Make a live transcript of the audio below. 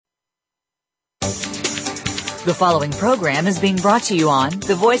The following program is being brought to you on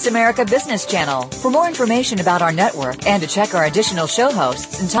the Voice America Business Channel. For more information about our network and to check our additional show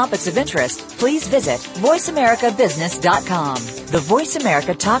hosts and topics of interest, please visit voiceamericabusiness.com. The Voice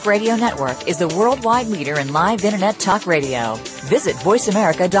America Talk Radio Network is the worldwide leader in live Internet talk radio. Visit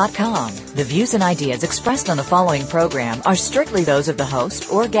voiceamerica.com. The views and ideas expressed on the following program are strictly those of the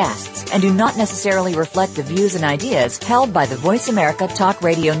host or guests and do not necessarily reflect the views and ideas held by the Voice America Talk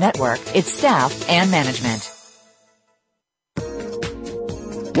Radio Network, its staff, and management.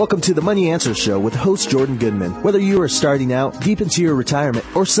 Welcome to the Money Answer Show with host Jordan Goodman. Whether you are starting out, deep into your retirement,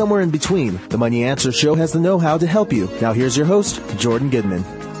 or somewhere in between, the Money Answer Show has the know-how to help you. Now here's your host, Jordan Goodman.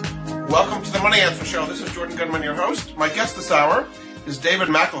 Welcome to the Money Answer Show. This is Jordan Goodman, your host. My guest this hour is David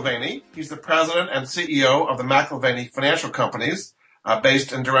McAlvany. He's the president and CEO of the McAlvany Financial Companies,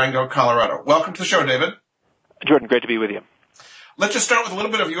 based in Durango, Colorado. Welcome to the show, David. Jordan, great to be with you. Let's just start with a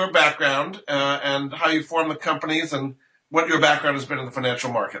little bit of your background and how you formed the companies and what your background has been in the financial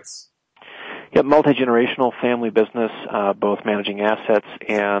markets. Yeah, multi-generational family business, both managing assets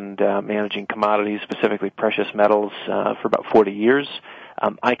and managing commodities, specifically precious metals, for about 40 years.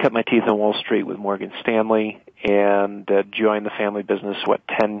 I cut my teeth on Wall Street with Morgan Stanley and joined the family business,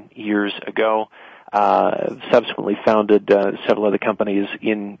 10 years ago. Subsequently founded several other companies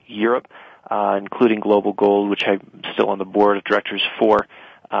in Europe, including Global Gold, which I'm still on the board of directors for.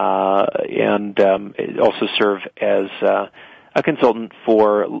 And also serve as a consultant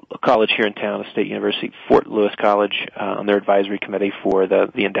for a college here in town, a state university, Fort Lewis College, on their advisory committee for the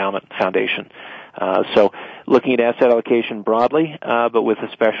Endowment Foundation. So looking at asset allocation broadly, but with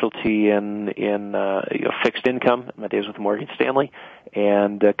a specialty in fixed income, my days with Morgan Stanley,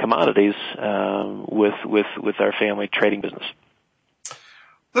 and commodities with our family trading business.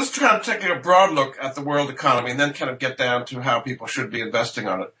 Let's try to take a broad look at the world economy and then kind of get down to how people should be investing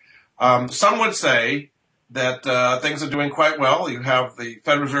on it. Some would say that things are doing quite well. You have the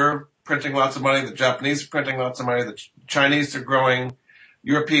Federal Reserve printing lots of money, the Japanese are printing lots of money, the Chinese are growing,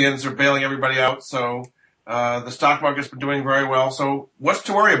 Europeans are bailing everybody out, so the stock market's been doing very well. So what's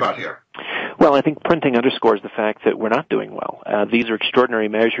to worry about here? Well, I think printing underscores the fact that we're not doing well. These are extraordinary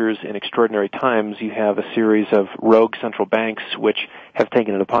measures in extraordinary times. You have a series of rogue central banks which have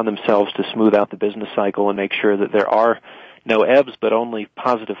taken it upon themselves to smooth out the business cycle and make sure that there are no ebbs but only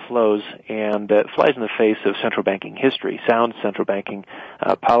positive flows, and it flies in the face of central banking history, sound central banking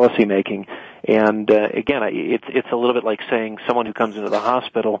policy making. And again, it's a little bit like saying someone who comes into the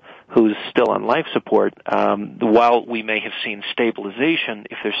hospital who's still on life support, while we may have seen stabilization,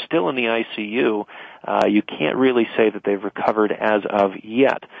 if they're still in the ICU, you can't really say that they've recovered as of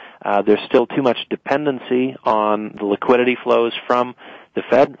yet. There's still too much dependency on the liquidity flows from the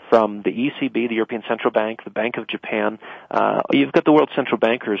Fed, from the ECB, the European Central Bank, the Bank of Japan. You've got the world central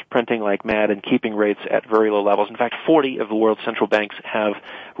bankers printing like mad and keeping rates at very low levels. In fact, 40 of the world central banks have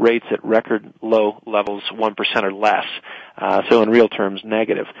rates at record low levels, 1% or less. So in real terms,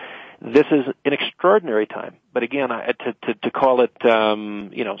 negative. This is an extraordinary time, but again, to call it,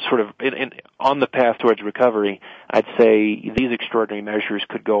 sort of on the path towards recovery, I'd say these extraordinary measures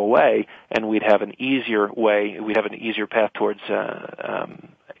could go away, and we'd have an easier path towards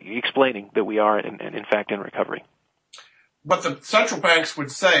explaining that we are, in fact, in recovery. But the central banks would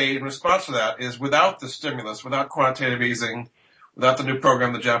say, in response to that, is without the stimulus, without quantitative easing, without the new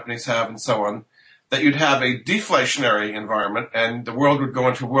program the Japanese have, and so on, that you'd have a deflationary environment and the world would go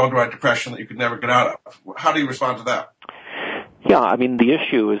into a worldwide depression that you could never get out of. How do you respond to that? Yeah, I mean, the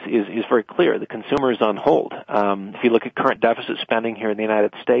issue is very clear. The consumer is on hold. If you look at current deficit spending here in the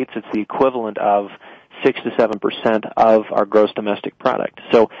United States, it's the equivalent of 6 to 7% of our gross domestic product.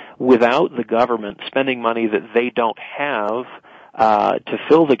 So without the government spending money that they don't have to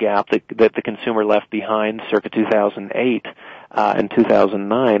fill the gap that the consumer left behind circa 2008 and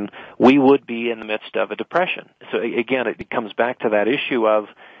 2009, we would be in the midst of a depression. So again, it comes back to that issue of,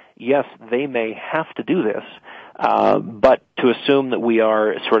 yes, they may have to do this, but to assume that we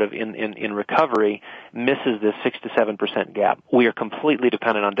are sort of in recovery misses this 6 to 7% gap. We are completely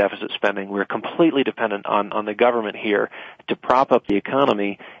dependent on deficit spending. We're completely dependent on the government here to prop up the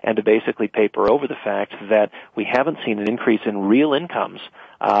economy and to basically paper over the fact that we haven't seen an increase in real incomes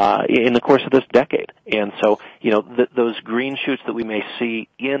in the course of this decade. And so, those green shoots that we may see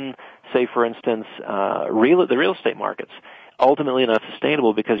in, say, for instance, the real estate markets, ultimately not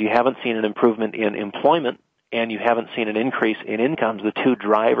sustainable because you haven't seen an improvement in employment and you haven't seen an increase in incomes, the two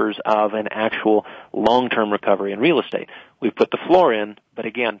drivers of an actual long-term recovery in real estate. We've put the floor in, but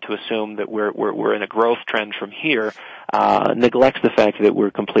again, to assume that we're in a growth trend from here neglects the fact that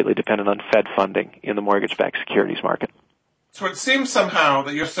we're completely dependent on Fed funding in the mortgage-backed securities market. So it seems somehow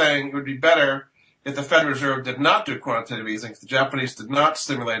that you're saying it would be better if the Federal Reserve did not do quantitative easing, if the Japanese did not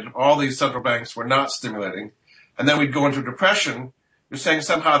stimulate, if all these central banks were not stimulating, and then we'd go into a depression, you're saying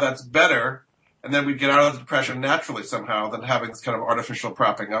somehow that's better, and then we'd get out of the depression naturally somehow than having this kind of artificial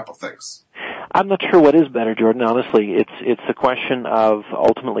propping up of things. I'm not sure what is better, Jordan. Honestly, it's a question of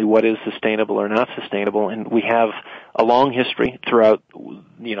ultimately what is sustainable or not sustainable, and we have a long history throughout,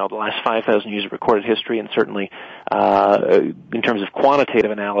 the last 5,000 years of recorded history, and certainly in terms of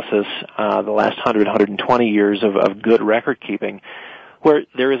quantitative analysis, the last 100, 120 years of good record keeping, where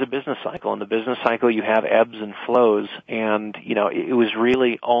there is a business cycle. In the business cycle, you have ebbs and flows, and it was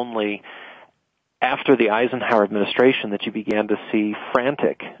really only after the Eisenhower administration that you began to see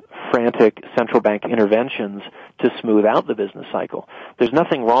frantic central bank interventions to smooth out the business cycle. There's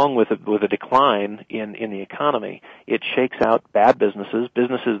nothing wrong with a decline in the economy. It shakes out bad businesses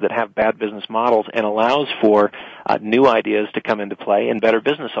that have bad business models, and allows for new ideas to come into play and better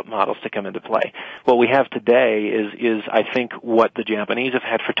business models to come into play. What we have today is I think what the Japanese have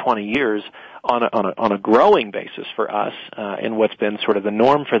had for 20 years on a growing basis for us, and what's been sort of the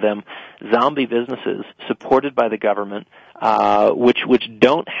norm for them, zombie businesses supported by the government, which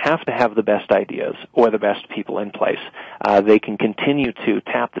don't have to have the best ideas or the best people in place. They can continue to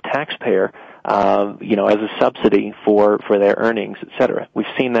tap the taxpayer, as a subsidy for their earnings, et cetera. We've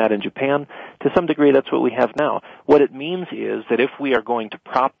seen that in Japan. To some degree, that's what we have now. What it means is that if we are going to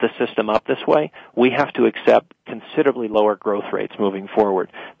prop the system up this way, we have to accept considerably lower growth rates moving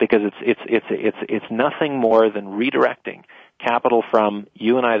forward, because it's nothing more than redirecting capital from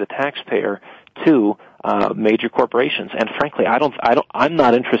you and I, the taxpayer, to major corporations. And frankly, I'm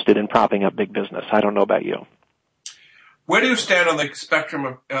not interested in propping up big business. I don't know about you. Where do you stand on the spectrum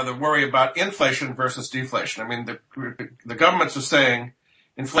of the worry about inflation versus deflation? I mean, the governments are saying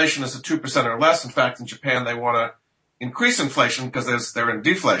inflation is at 2% or less. In fact, in Japan, they want to increase inflation because they're in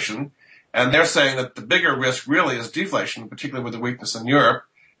deflation. And they're saying that the bigger risk really is deflation, particularly with the weakness in Europe.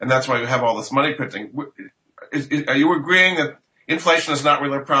 And that's why you have all this money printing. Are you agreeing that inflation is not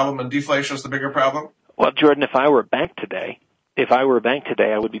really a problem and deflation is the bigger problem? Well, Jordan, if I were a bank today, I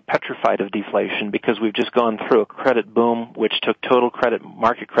would be petrified of deflation, because we've just gone through a credit boom, which took total credit,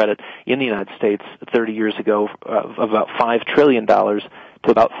 market credit in the United States 30 years ago of about $5 trillion to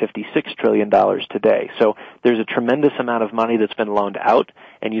about $56 trillion today. So there's a tremendous amount of money that's been loaned out,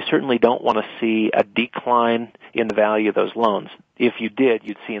 and you certainly don't want to see a decline in the value of those loans. If you did,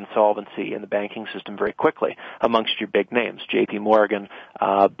 you'd see insolvency in the banking system very quickly amongst your big names, J.P. Morgan,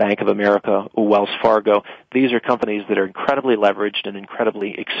 Bank of America, Wells Fargo. These are companies that are incredibly leveraged and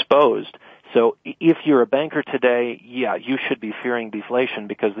incredibly exposed. So if you're a banker today, yeah, you should be fearing deflation,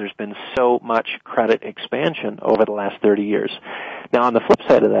 because there's been so much credit expansion over the last 30 years. Now, on the flip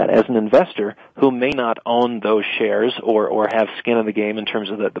side of that, as an investor who may not own those shares or have skin in the game in terms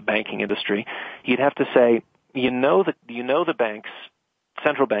of the banking industry, you'd have to say, the banks,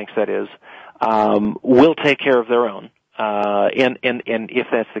 central banks that is, will take care of their own. And if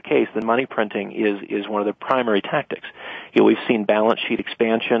that's the case, then money printing is one of the primary tactics. We've seen balance sheet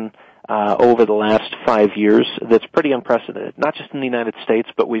expansion over the last 5 years that's pretty unprecedented, not just in the United States,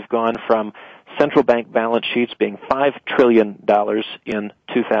 but we've gone from central bank balance sheets being $5 trillion in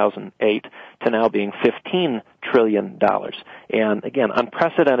 2008 to now being $15 trillion. And again,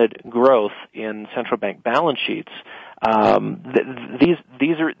 unprecedented growth in central bank balance sheets. These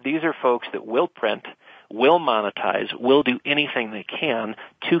are folks that will print, will monetize, will do anything they can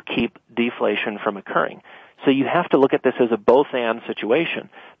to keep deflation from occurring. So you have to look at this as a both-and situation,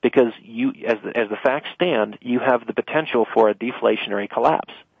 because as the facts stand, you have the potential for a deflationary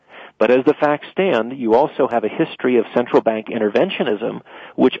collapse. But as the facts stand, you also have a history of central bank interventionism,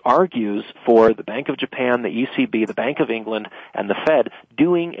 which argues for the Bank of Japan, the ECB, the Bank of England, and the Fed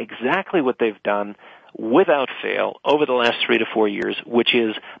doing exactly what they've done without fail over the last 3 to 4 years, which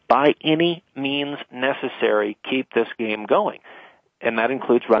is by any means necessary, keep this game going. And that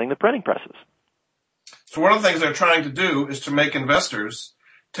includes running the printing presses. So one of the things they're trying to do is to make investors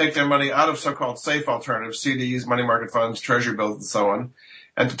take their money out of so-called safe alternatives, CDs, money market funds, treasury bills, and so on,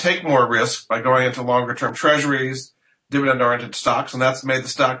 and to take more risk by going into longer-term treasuries, dividend-oriented stocks, and that's made the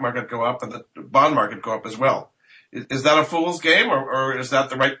stock market go up and the bond market go up as well. Is that a fool's game, or is that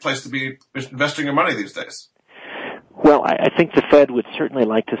the right place to be investing your money these days? Well, I think the Fed would certainly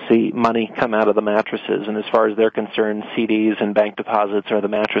like to see money come out of the mattresses, and as far as they're concerned, CDs and bank deposits are the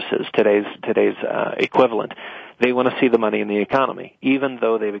mattresses, today's equivalent. they want to see the money in the economy. Even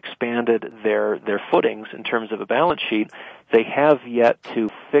though they've expanded their footings in terms of a balance sheet, they have yet to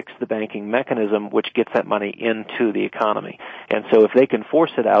fix the banking mechanism which gets that money into the economy. And so if they can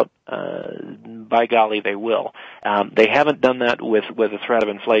force it out, by golly, they will. They haven't done that with the threat of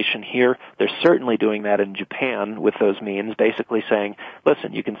inflation here. They're certainly doing that in Japan with those means, basically saying,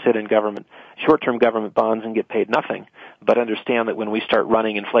 listen, you can sit in short-term government bonds and get paid nothing, but understand that when we start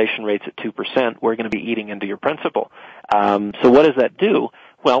running inflation rates at 2%, we're going to be eating into your principal. So what does that do?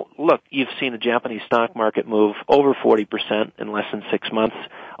 Well, look, you've seen the Japanese stock market move over 40% in less than 6 months.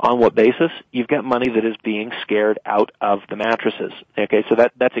 On what basis? You've got money that is being scared out of the mattresses. Okay, so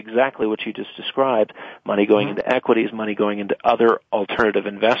that's exactly what you just described. Money going into equities, money going into other alternative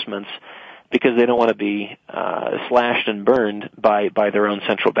investments, because they don't want to be slashed and burned by their own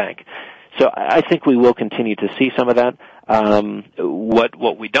central bank. So I think we will continue to see some of that.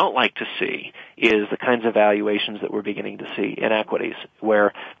 What we don't like to see is the kinds of valuations that we're beginning to see in equities,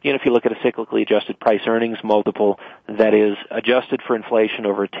 where, if you look at a cyclically adjusted price earnings multiple that is adjusted for inflation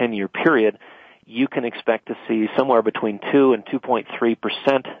over a 10-year period, you can expect to see somewhere between 2 and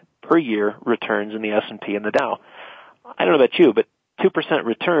 2.3% per year returns in the S&P and the Dow. I don't know about you, but 2%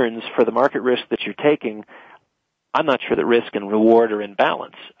 returns for the market risk that you're taking, I'm not sure that risk and reward are in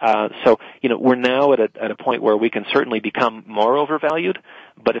balance. So we're now at a point where we can certainly become more overvalued,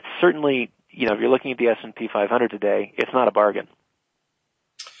 but it's certainly, if you're looking at the S&P 500 today, it's not a bargain.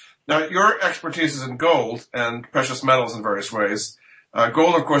 Now, your expertise is in gold and precious metals in various ways.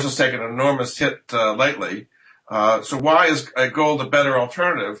 Gold, of course, has taken an enormous hit lately. So why is gold a better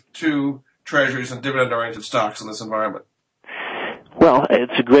alternative to treasuries and dividend-oriented stocks in this environment? Well,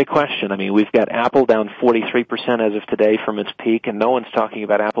 it's a great question. I mean, we've got Apple down 43% as of today from its peak, and no one's talking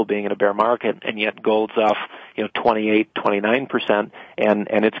about Apple being in a bear market, and yet gold's off, 28, 29%,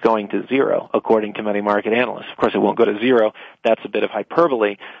 and it's going to zero, according to many market analysts. Of course, it won't go to zero. That's a bit of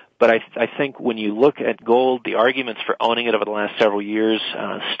hyperbole. But I think when you look at gold, the arguments for owning it over the last several years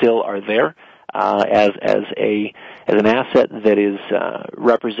still are there. As an asset that is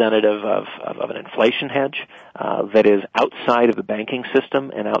representative of an inflation hedge, that is outside of the banking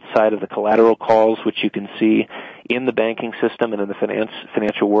system and outside of the collateral calls which you can see in the banking system and in the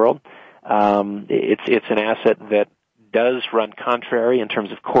financial world. It's an asset that does run contrary in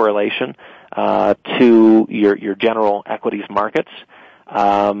terms of correlation to your general equities markets.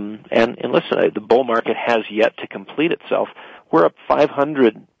 And listen, the bull market has yet to complete itself. We're up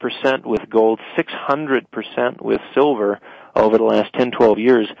 500% with gold, 600% with silver over the last 10, 12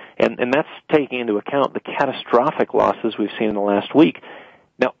 years, and that's taking into account the catastrophic losses we've seen in the last week.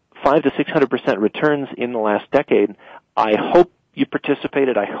 Now, 500 to 600% returns in the last decade. I hope you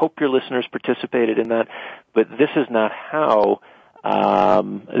participated. I hope your listeners participated in that, but this is not how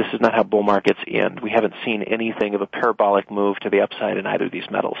bull markets end. We haven't seen anything of a parabolic move to the upside in either of these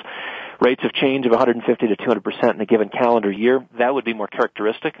metals. Rates of change of 150 to 200% in a given calendar year, that would be more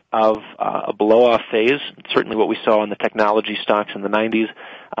characteristic of a blow-off phase. Certainly what we saw in the technology stocks in the 90s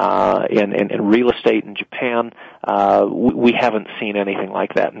and real estate in Japan. We haven't seen anything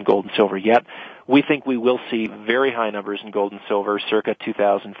like that in gold and silver yet. We think we will see very high numbers in gold and silver circa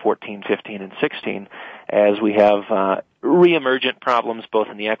 2014, 15, and 16 as we have reemergent problems both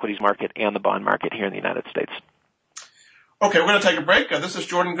in the equities market and the bond market here in the United States. Okay, we're going to take a break. This is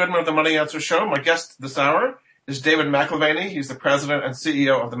Jordan Goodman of the Money Answer Show. My guest this hour is David McAlvany. He's the president and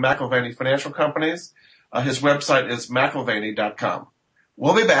CEO of the McAlvany Financial Companies. His website is McAlvany.com.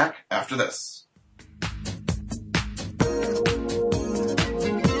 We'll be back after this.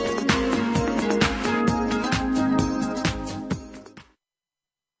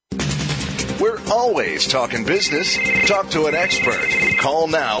 We're always talking business. Talk to an expert. Call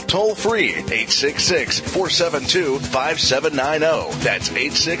now toll free 866-472-5790. That's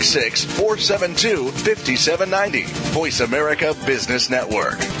 866-472-5790. Voice America Business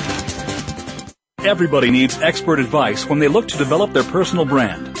Network. Everybody needs expert advice when they look to develop their personal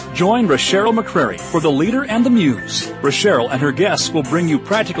brand. Join Rochelle McCrary for The Leader and the Muse. Rochelle and her guests will bring you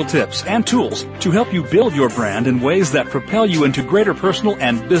practical tips and tools to help you build your brand in ways that propel you into greater personal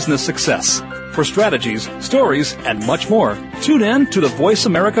and business success. For strategies, stories, and much more, tune in to the Voice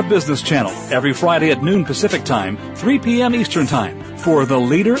America Business Channel every Friday at noon Pacific Time, 3 p.m. Eastern Time for The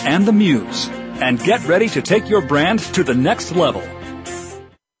Leader and the Muse. And get ready to take your brand to the next level.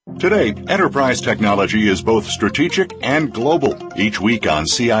 Today, enterprise technology is both strategic and global. Each week on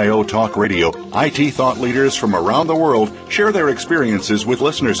CIO Talk Radio, IT thought leaders from around the world share their experiences with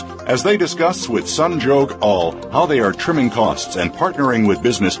listeners as they discuss with Sanjog Aul how they are trimming costs and partnering with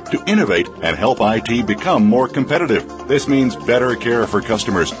business to innovate and help IT become more competitive. This means better care for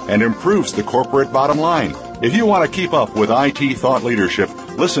customers and improves the corporate bottom line. If you want to keep up with IT thought leadership,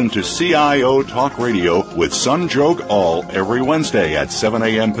 listen to CIO Talk Radio with Sanjog Aul every Wednesday at 7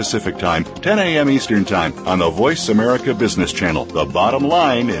 a.m. Pacific Time, 10 a.m. Eastern Time on the Voice America Business Channel, the bottom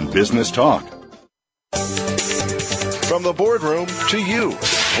line in business talk. From the boardroom to you,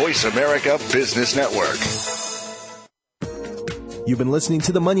 Voice America Business Network. You've been listening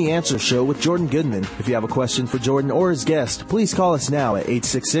to The Money Answer Show with Jordan Goodman. If you have a question for Jordan or his guest, please call us now at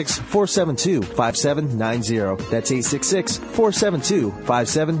 866-472-5790. That's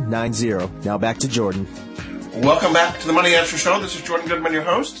 866-472-5790. Now back to Jordan. Welcome back to The Money Answer Show. This is Jordan Goodman, your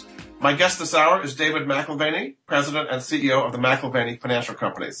host. My guest this hour is David McAlvany, President and CEO of the McAlvany Financial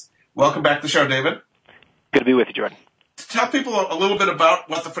Companies. Welcome back to the show, David. Good to be with you, Jordan. Tell people a little bit about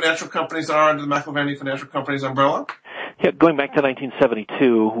what the financial companies are under the McAlvany Financial Companies umbrella. Yeah, going back to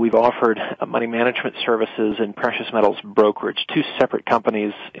 1972, we've offered money management services and precious metals brokerage, two separate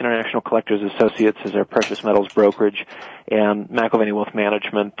companies. International Collectors Associates is our precious metals brokerage, and McAlvany Wealth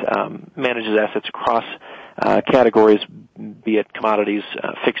Management manages assets across categories, be it commodities,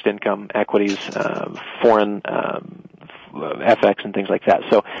 fixed income, equities, foreign FX and things like that.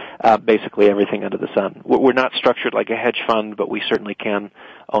 So basically everything under the sun. We're not structured like a hedge fund, but we certainly can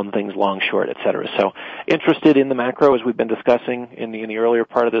own things long, short, et cetera. So interested in the macro, as we've been discussing in the earlier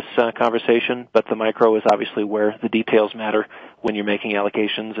part of this conversation, but the micro is obviously where the details matter when you're making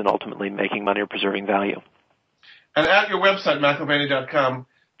allocations and ultimately making money or preserving value. And at your website, McAlvany.com,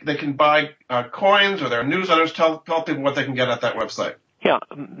 they can buy coins or their newsletters. Tell people what they can get at that website. Yeah,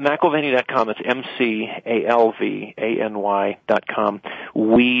 McAlvany.com. It's McAlvany.com.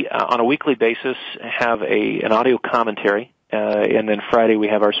 We, on a weekly basis, have an audio commentary, and then Friday we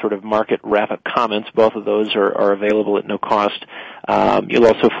have our sort of market wrap-up comments. Both of those are available at no cost. You'll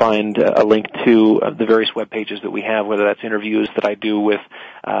also find a link to the various web pages that we have, whether that's interviews that I do with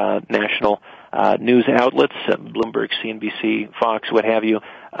national news outlets, Bloomberg, CNBC, Fox, what have you,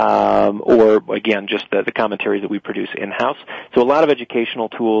 or again, just the commentaries that we produce in-house. So a lot of educational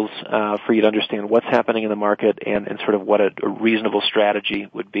tools for you to understand what's happening in the market and sort of what a reasonable strategy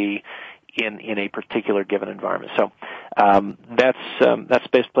would be in a particular given environment. So that's the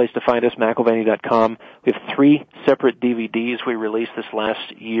best place to find us, McAlvany.com. We have 3 separate DVDs we released this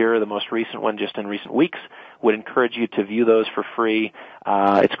last year, the most recent one just in recent weeks. Would encourage you to view those for free.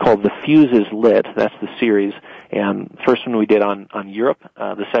 It's called The Fuse is Lit. That's the series. And the first one we did on Europe.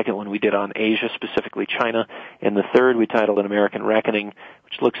 The second one we did on Asia, specifically China. And the third we titled An American Reckoning,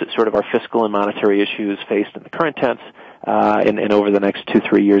 which looks at sort of our fiscal and monetary issues faced in the current tense, and over the next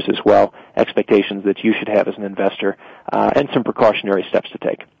 2-3 years as well, expectations that you should have as an investor, and some precautionary steps to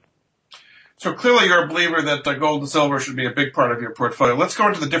take. So clearly you're a believer that gold and silver should be a big part of your portfolio. Let's go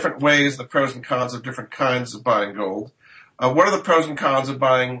into the different ways, the pros and cons of different kinds of buying gold. What are the pros and cons of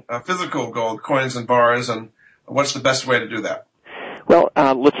buying physical gold, coins and bars, and what's the best way to do that? Well,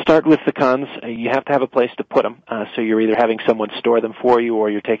 let's start with the cons. You have to have a place to put them. So you're either having someone store them for you or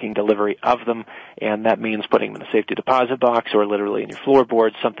you're taking delivery of them, and that means putting them in a safety deposit box or literally in your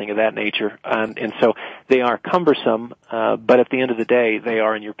floorboards, something of that nature. And so they are cumbersome, but at the end of the day, they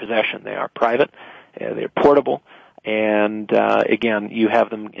are in your possession. They are private. They're portable. And again, you have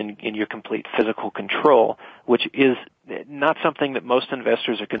them in your complete physical control, which is not something that most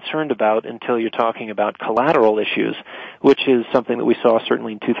investors are concerned about until you're talking about collateral issues, which is something that we saw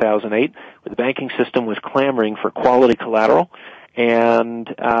certainly in 2008, where the banking system was clamoring for quality collateral.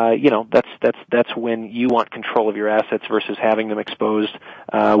 And that's when you want control of your assets versus having them exposed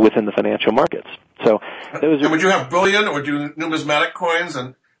within the financial markets. So those are. And would you have bullion or do numismatic coins,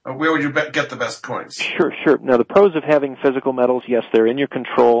 and where would you get the best coins? Sure. Now, the pros of having physical metals, yes, they're in your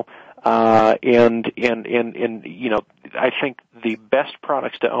control, and I think the best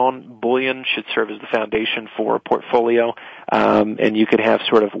products to own, bullion should serve as the foundation for a portfolio, and you could have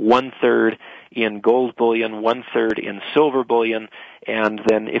sort of 1/3 in gold bullion, 1/3 in silver bullion, and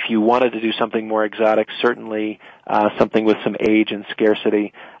then if you wanted to do something more exotic, certainly something with some age and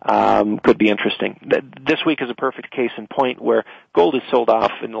scarcity could be interesting. This week is a perfect case in point where gold is sold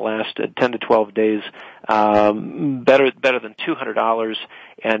off in the last 10 to 12 days, better than $200,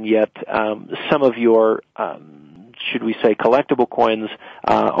 and yet some of your should we say collectible coins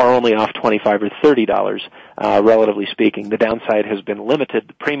are only off $25 or $30, relatively speaking. The downside has been limited,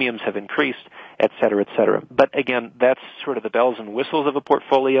 the premiums have increased, et cetera, et cetera. But again, that's sort of the bells and whistles of a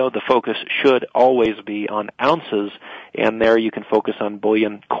portfolio. The focus should always be on ounces, and there you can focus on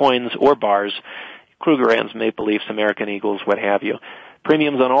bullion, coins, or bars, Krugerrands, Maple Leafs, American Eagles, what have you.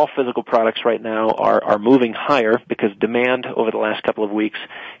 Premiums on all physical products right now are moving higher because demand over the last couple of weeks,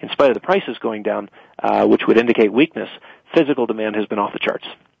 in spite of the prices going down, which would indicate weakness, physical demand has been off the charts.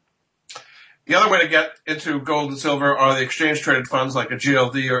 The other way to get into gold and silver are the exchange-traded funds like a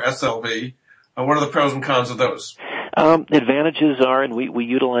GLD or SLV. What are the pros and cons of those? Advantages are, and we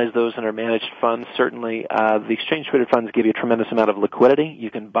utilize those in our managed funds, certainly. The exchange-traded funds give you a tremendous amount of liquidity.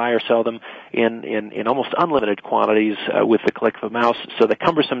 You can buy or sell them in almost unlimited quantities with the click of a mouse. So the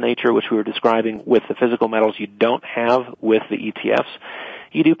cumbersome nature, which we were describing with the physical metals, you don't have with the ETFs.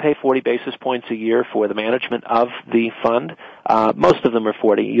 You do pay 40 basis points a year for the management of the fund. Most of them are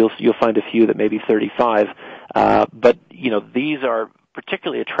 40. You'll find a few that may be 35. But, these are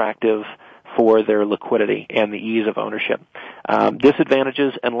particularly attractive for their liquidity and the ease of ownership.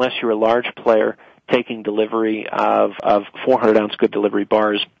 Disadvantages, unless you're a large player taking delivery of 400-ounce good delivery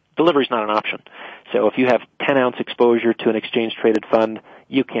bars, delivery is not an option. So if you have 10-ounce exposure to an exchange-traded fund,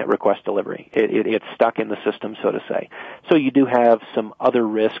 you can't request delivery. It's stuck in the system, so to say. So you do have some other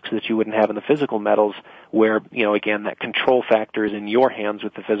risks that you wouldn't have in the physical metals where, again, that control factor is in your hands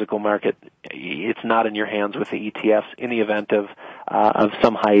with the physical market. It's not in your hands with the ETFs in the event of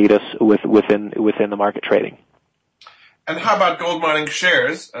some hiatus within the market trading. And how about gold mining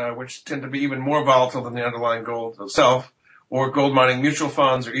shares, which tend to be even more volatile than the underlying gold itself? Or gold mining mutual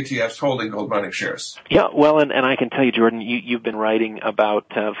funds or ETFs holding gold mining shares? Yeah, well, and I can tell you, Jordan, you've been writing about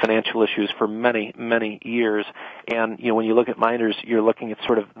financial issues for many, many years. And, when you look at miners, you're looking at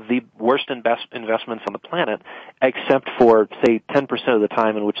sort of the worst investments on the planet, except for, say, 10% of the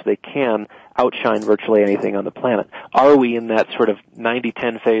time in which they can outshine virtually anything on the planet. Are we in that sort of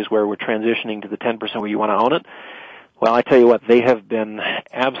 90-10 phase where we're transitioning to the 10% where you want to own it? Well, I tell you what, they have been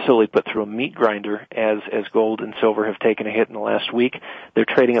absolutely put through a meat grinder as gold and silver have taken a hit in the last week. They're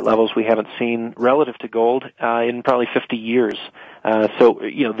trading at levels we haven't seen relative to gold in probably 50 years. So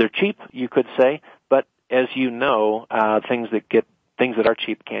they're cheap, you could say, but as you know, things that are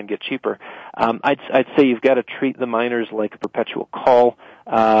cheap can get cheaper. I'd say you've got to treat the miners like a perpetual call.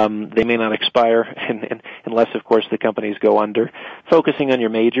 They may not expire unless, of course, the companies go under. Focusing on your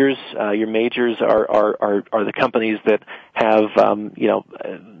majors. Your majors are the companies that have,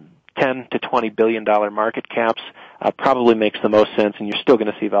 $10 to $20 billion market caps. Probably makes the most sense, and you're still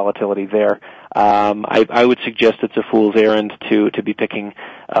going to see volatility there. I would suggest it's a fool's errand to be picking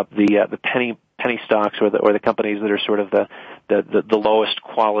up the penny stocks or the companies that are sort of the lowest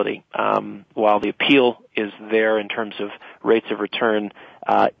quality. While the appeal is there in terms of rates of return,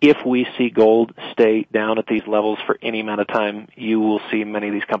 if we see gold stay down at these levels for any amount of time, you will see many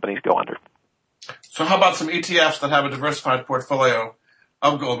of these companies go under. So how about some ETFs that have a diversified portfolio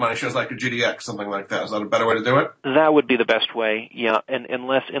of gold mining shares, like a GDX, something like that? Is that a better way to do it? That would be the best way, yeah. And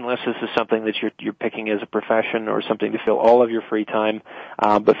unless this is something that you're picking as a profession or something to fill all of your free time.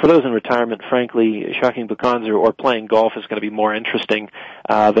 But for those in retirement, frankly, shocking pecans or playing golf is going to be more interesting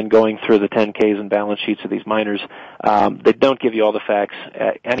than going through the 10Ks and balance sheets of these miners. They don't give you all the facts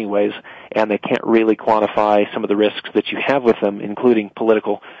anyways, and they can't really quantify some of the risks that you have with them, including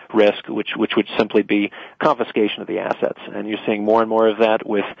political risk, which would simply be confiscation of the assets. And you're seeing more and more of that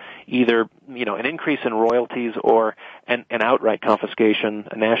with either, an increase in royalties or an outright confiscation,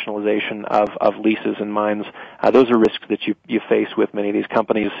 a nationalization of leases and mines. Those are risks that you face with many of these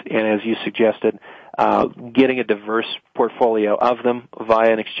companies. And as you suggested, getting a diverse portfolio of them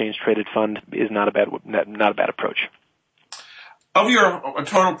via an exchange-traded fund is not a bad approach. Of your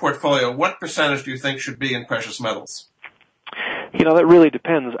total portfolio, what percentage do you think should be in precious metals? That really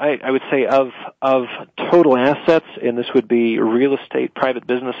depends. I would say of total assets, and this would be real estate, private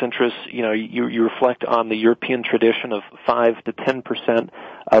business interests, you reflect on the European tradition of 5 to 10%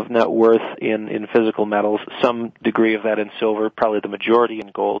 of net worth in physical metals, some degree of that in silver, probably the majority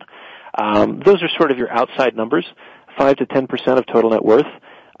in gold. Those are sort of your outside numbers, 5 to 10% of total net worth.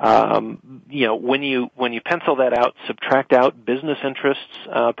 When you pencil that out, subtract out business interests,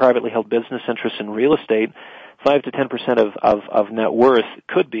 privately held business interests in real estate, 5 to 10% of net worth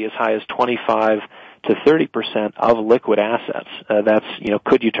could be as high as 25 to 30% of liquid assets. That's,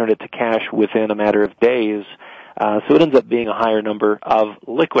 could you turn it to cash within a matter of days? So it ends up being a higher number of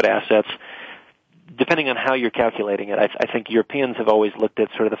liquid assets, depending on how you're calculating it. I think Europeans have always looked at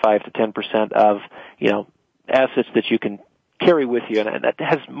sort of the 5 to 10% of, assets that you can carry with you, and that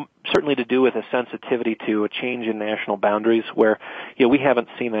has certainly to do with a sensitivity to a change in national boundaries where, we haven't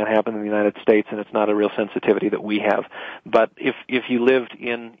seen that happen in the United States, and it's not a real sensitivity that we have. But if you lived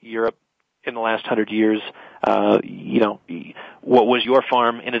in Europe in the last 100 years, what was your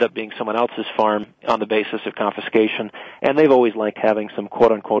farm ended up being someone else's farm on the basis of confiscation, and they've always liked having some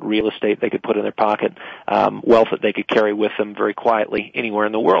quote-unquote real estate they could put in their pocket, wealth that they could carry with them very quietly anywhere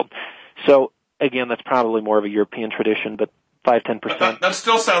in the world. So, again, that's probably more of a European tradition, but 5-10%. That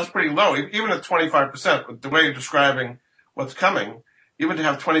still sounds pretty low, even at 25%. With the way you're describing what's coming, even to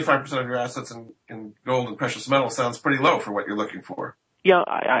have 25% of your assets in gold and precious metals sounds pretty low for what you're looking for. Yeah,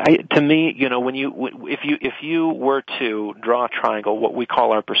 to me, if you were to draw a triangle, what we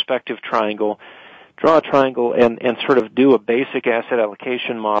call our perspective triangle, draw a triangle and sort of do a basic asset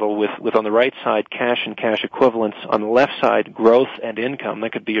allocation model with on the right side cash and cash equivalents, on the left side growth and income.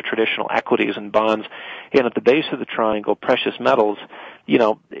 That could be your traditional equities and bonds, and at the base of the triangle, precious metals.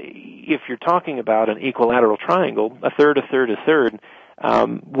 If you're talking about an equilateral triangle, a third, a third, a third,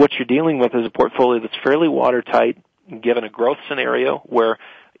 what you're dealing with is a portfolio that's fairly watertight, given a growth scenario where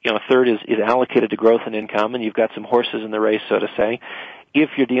a third is allocated to growth and income, and you've got some horses in the race, so to say. If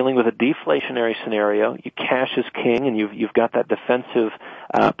you're dealing with a deflationary scenario, cash is king, and you've got that defensive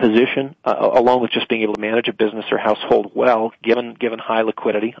position, along with just being able to manage a business or household well, given high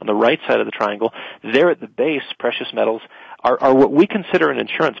liquidity. On the right side of the triangle, there at the base, precious metals are what we consider an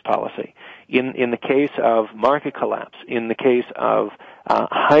insurance policy. In the case of market collapse, in the case of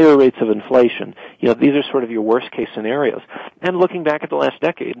higher rates of inflation, these are sort of your worst case scenarios. And looking back at the last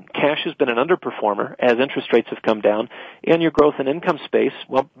decade, cash has been an underperformer as interest rates have come down. In your growth and income space,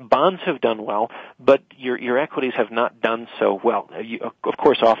 well, bonds have done well, but your equities have not done so well. Of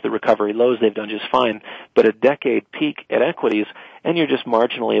course, off the recovery lows, they've done just fine, but a decade peak at equities, and you're just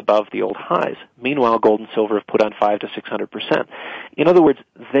marginally above the old highs. Meanwhile, gold and silver have put on 500% to 600%. In other words,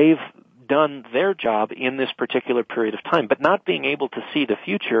 they've done their job in this particular period of time, but not being able to see the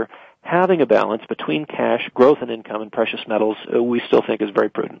future, having a balance between cash, growth and income, and precious metals, we still think is very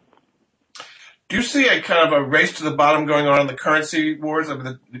prudent. Do you see a kind of a race to the bottom going on in the currency wars? I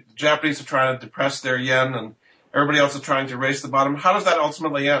mean, the Japanese are trying to depress their yen, and everybody else is trying to race the bottom. How does that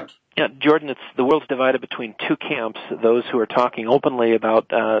ultimately end? Yeah, Jordan, the world's divided between two camps, those who are talking openly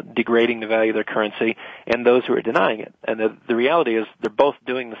about degrading the value of their currency and those who are denying it. And the reality is they're both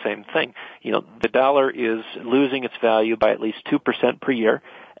doing the same thing. The dollar is losing its value by at least 2% per year,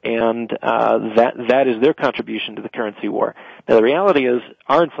 and that is their contribution to the currency war. Now, the reality is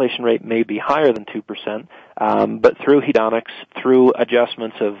our inflation rate may be higher than 2%, but through hedonics, through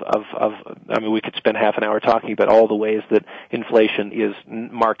adjustments we could spend half an hour talking about all the ways that inflation is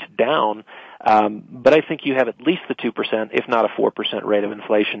marked down, but I think you have at least the 2%, if not a 4% rate of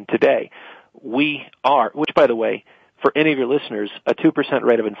inflation today. We are, which by the way, for any of your listeners, a 2%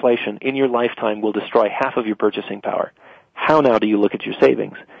 rate of inflation in your lifetime will destroy half of your purchasing power. How now do you look at your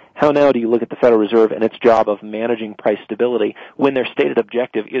savings? How now do you look at the Federal Reserve and its job of managing price stability when their stated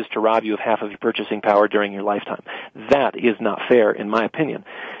objective is to rob you of half of your purchasing power during your lifetime? That is not fair, in my opinion.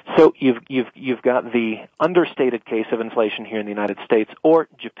 So you've got the understated case of inflation here in the United States, or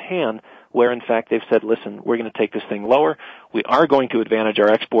Japan, where in fact they've said, listen, we're going to take this thing lower. We are going to advantage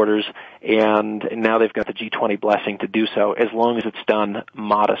our exporters, and now they've got the G20 blessing to do so, as long as it's done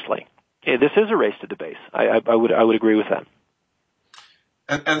modestly. This is a race to the base. I would agree with that.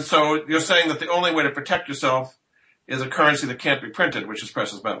 And so you're saying that the only way to protect yourself is a currency that can't be printed, which is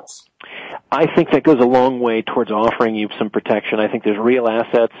precious metals. I think that goes a long way towards offering you some protection. I think there's real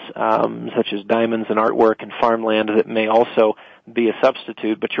assets, such as diamonds and artwork and farmland, that may also be a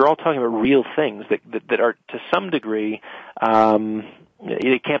substitute, but you're all talking about real things that are, to some degree,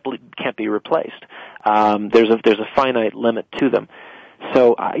 it can't be replaced. There's a finite limit to them.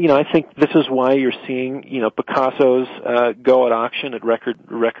 So, I think this is why you're seeing, Picasso's go at auction at record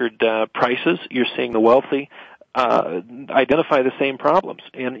prices. You're seeing the wealthy identify the same problems.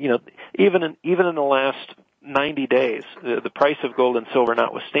 And, even in the last 90 days, the price of gold and silver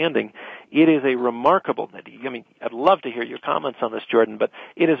notwithstanding, it is a remarkable, I'd love to hear your comments on this, Jordan, but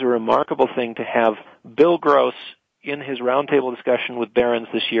it is a remarkable thing to have Bill Gross in his roundtable discussion with Barron's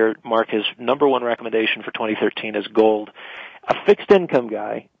this year mark his number one recommendation for 2013 as gold. A fixed income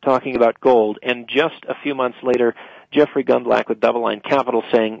guy talking about gold, and just a few months later, Jeffrey Gundlach with Double Line Capital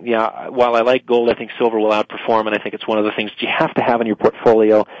saying, yeah, while I like gold, I think silver will outperform, and I think it's one of the things that you have to have in your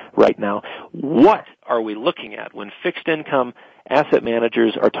portfolio right now. What are we looking at when fixed income asset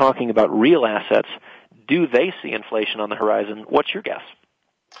managers are talking about real assets? Do they see inflation on the horizon? What's your guess?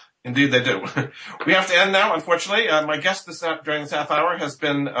 Indeed, they do. We have to end now, unfortunately. My guest during this half hour has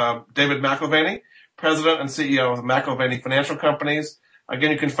been David McAlvany, President and CEO of McAlvany Financial Companies.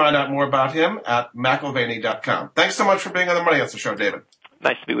 Again, you can find out more about him at McAlvany.com. Thanks so much for being on the Money Answer Show, David.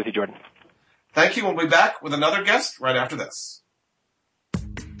 Nice to be with you, Jordan. Thank you. We'll be back with another guest right after this.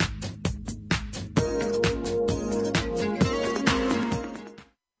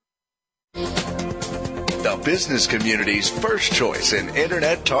 The business community's first choice in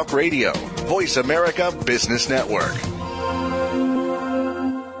Internet Talk Radio. Voice America Business Network.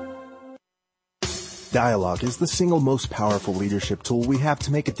 Dialogue is the single most powerful leadership tool we have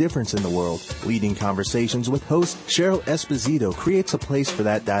to make a difference in the world. Leading Conversations with host Cheryl Esposito creates a place for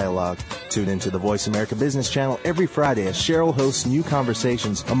that dialogue. Tune into the Voice America Business Channel every Friday as Cheryl hosts new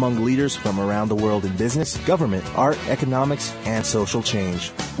conversations among leaders from around the world in business, government, art, economics, and social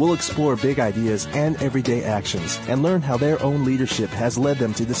change. We'll explore big ideas and everyday actions and learn how their own leadership has led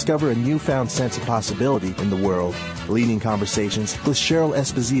them to discover a newfound sense of possibility in the world. Leading Conversations with Cheryl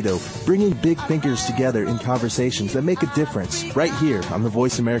Esposito, bringing big thinkers together in conversations that make a difference, right here on the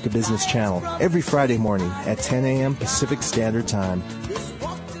Voice America Business Channel every Friday morning at 10 a.m. Pacific Standard Time.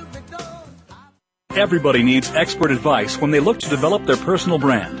 Everybody needs expert advice when they look to develop their personal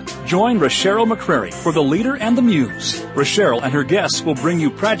brand. Join Cheryl McCrary for The Leader and the Muse. Cheryl and her guests will bring you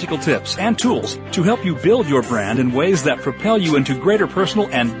practical tips and tools to help you build your brand in ways that propel you into greater personal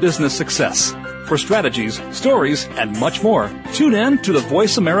and business success. For strategies, stories, and much more, tune in to the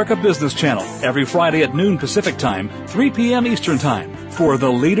Voice America Business Channel every Friday at noon Pacific Time, 3 p.m. Eastern Time for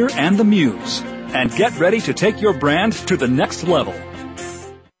The Leader and the Muse. And get ready to take your brand to the next level.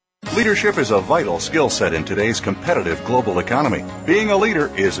 Leadership is a vital skill set in today's competitive global economy. Being a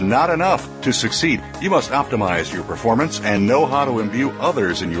leader is not enough. To succeed, you must optimize your performance and know how to imbue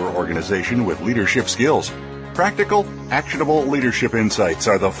others in your organization with leadership skills. Practical, actionable leadership insights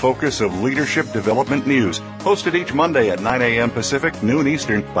are the focus of Leadership Development News, hosted each Monday at 9 a.m. Pacific, noon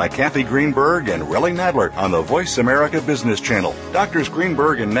Eastern, by Kathy Greenberg and Relly Nadler on the Voice America Business Channel. Doctors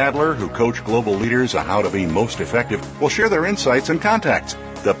Greenberg and Nadler, who coach global leaders on how to be most effective, will share their insights and contacts.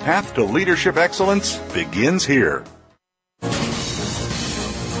 The path to leadership excellence begins here.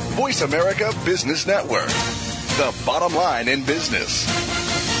 Voice America Business Network, the bottom line in business.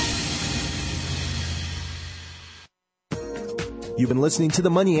 You've been listening to the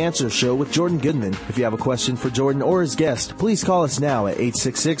Money Answer Show with Jordan Goodman. If you have a question for Jordan or his guest, please call us now at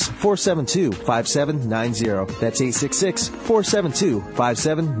 866-472-5790. That's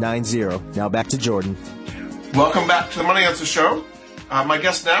 866-472-5790. Now back to Jordan. Welcome back to the Money Answer Show. My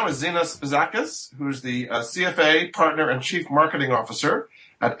guest now is Zina Spezakis, who's the CFA Partner and Chief Marketing Officer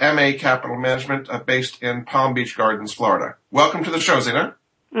at MA Capital Management based in Palm Beach Gardens, Florida. Welcome to the show, Zina.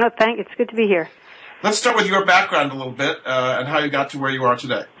 No, thank you. It's good to be here. Let's start with your background a little bit and how you got to where you are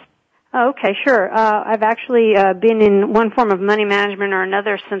today. Okay, sure. I've actually been in one form of money management or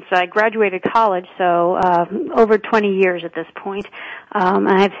another since I graduated college, so over 20 years at this point.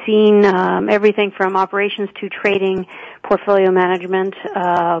 I have seen everything from operations to trading, portfolio management,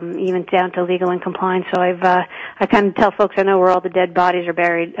 even down to legal and compliance. So I kind of tell folks I know where all the dead bodies are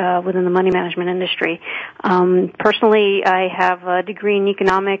buried within the money management industry. Personally, I have a degree in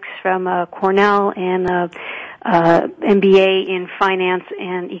economics from Cornell and MBA in finance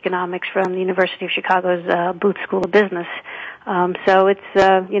and economics from the University of Chicago's Booth School of Business. So it's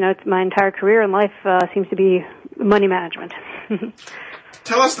it's my entire career in life seems to be money management.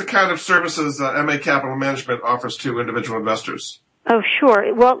 Tell us the kind of services MA Capital Management offers to individual investors. Oh,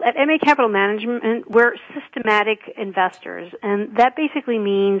 sure. Well, at MA Capital Management, we're systematic investors, and that basically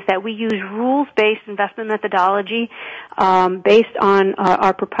means that we use rules-based investment methodology based on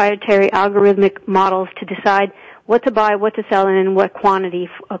our proprietary algorithmic models to decide what to buy, what to sell, and in what quantity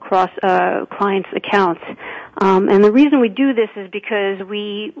across clients' accounts. And the reason we do this is because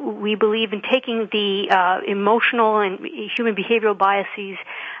we believe in taking the emotional and human behavioral biases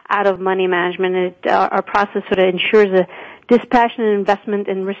out of money management. Our process sort of ensures a dispassionate investment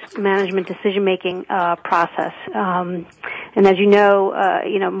and risk management decision-making process. And as you know,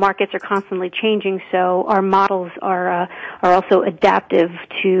 markets are constantly changing, so our models are also adaptive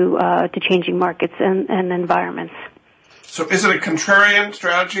to changing markets and environments. So is it a contrarian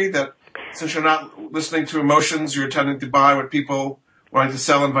strategy that since you're not listening to emotions, you're tending to buy what people wanting to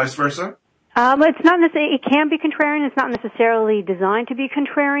sell and vice versa? It's not necessarily, it can be contrarian. It's not necessarily designed to be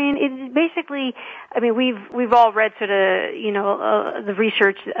contrarian. It's basically, we've all read sort of, the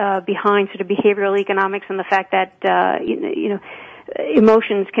research, behind sort of behavioral economics and the fact that,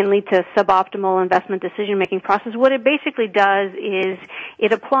 emotions can lead to suboptimal investment decision-making process. What it basically does is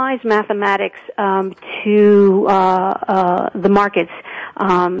it applies mathematics to the markets,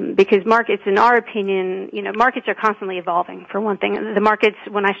 because markets, in our opinion, markets are constantly evolving. For one thing, the markets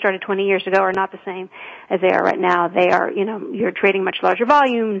when I started 20 years ago are not the same as they are right now. They are, you're trading much larger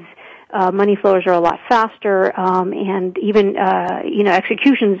volumes. money flows are a lot faster, and even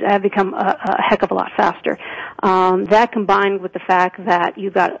executions have become a heck of a lot faster. That combined with the fact that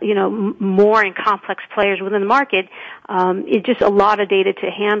you've got more and complex players within the market, it's just a lot of data to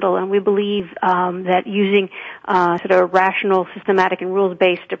handle, and we believe that using sort of a rational, systematic, and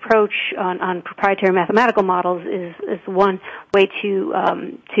rules-based approach on proprietary mathematical models is one way to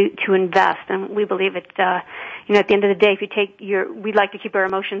invest. And we believe it. At the end of the day, if you take we'd like to keep our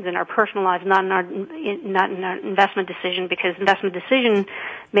emotions in our personal lives, not in our investment decision, because investment decision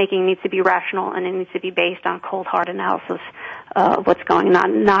making needs to be rational and it needs to be based on cold hard analysis of what's going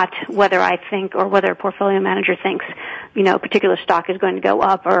on, not whether I think or whether a portfolio manager thinks a particular stock is going to go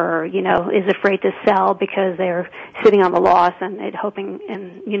up or is afraid to sell because they're sitting on the loss and they're hoping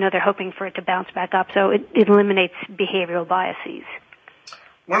for it to bounce back up. So it eliminates behavioral biases.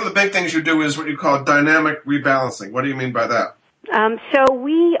 One of the big things you do is what you call dynamic rebalancing. What do you mean by that? So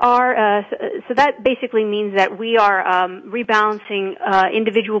we are. So that basically means that we are rebalancing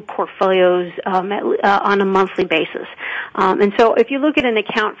individual portfolios on a monthly basis. And so, if you look at an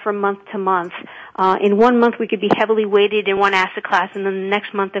account from month to month, in one month we could be heavily weighted in one asset class, and then the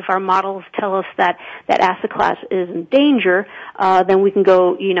next month, if our models tell us that that asset class is in danger, then we can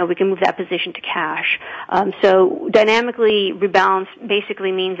go. We can move that position to cash. So dynamically rebalance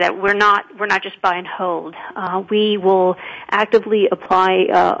basically means that we're not just buy and hold. We will actively apply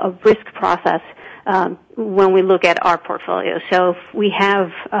a risk process when we look at our portfolio. So if we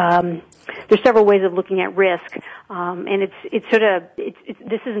have there's several ways of looking at risk, and this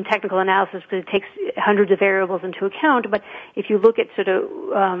isn't technical analysis because it takes hundreds of variables into account. But if you look at sort of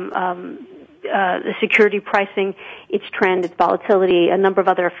the security pricing, its trend, its volatility, a number of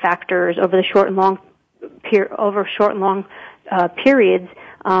other factors over the short and long periods,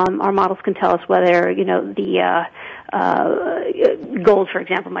 our models can tell us whether the gold, for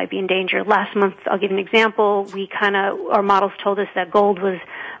example, might be in danger. Last month, I'll give an example. Our models told us that gold was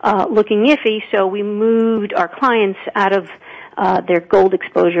looking iffy, so we moved our clients out of their gold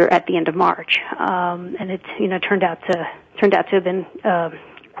exposure at the end of March, and it turned out to have been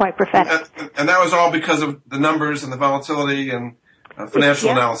quite prophetic. And that was all because of the numbers and the volatility and financial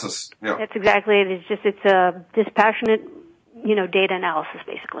analysis. Yeah. That's exactly it. It's a dispassionate data analysis,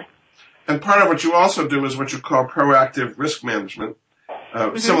 basically. And part of what you also do is what you call proactive risk management,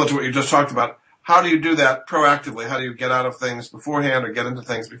 similar to what you just talked about. How do you do that proactively? How do you get out of things beforehand or get into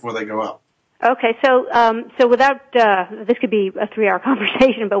things before they go up? Okay, so without, this could be a 3-hour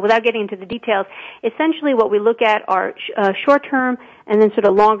conversation, but without getting into the details, essentially what we look at are short-term and then sort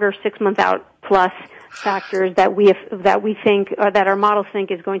of longer 6-month out plus factors that we think, or that our models think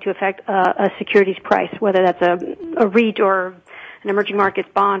is going to affect a securities price, whether that's a REIT or an emerging markets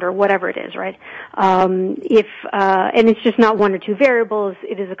bond or whatever it is, right? And it's just not one or two variables.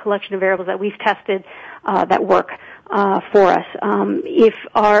 It is a collection of variables that we've tested that work for us.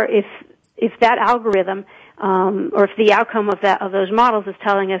 If that algorithm or if the outcome of those models is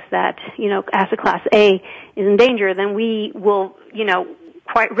telling us that asset class A is in danger, then we will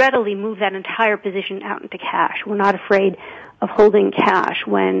quite readily move that entire position out into cash. We're not afraid of holding cash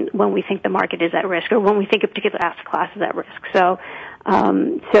when we think the market is at risk or when we think a particular asset class is at risk. So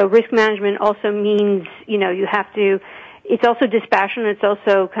risk management also means, you have to, it's also dispassionate, it's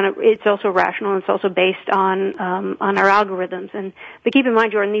also rational, and it's also based on our algorithms. But keep in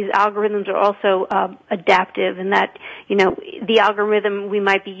mind, Jordan, these algorithms are also adaptive in that, the algorithm we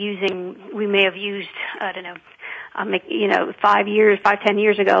may have used, 10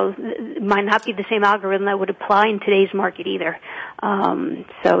 years ago, it might not be the same algorithm that would apply in today's market either.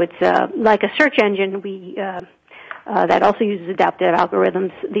 So it's like a search engine that also uses adaptive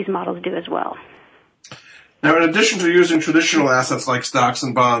algorithms. These models do as well. Now, in addition to using traditional assets like stocks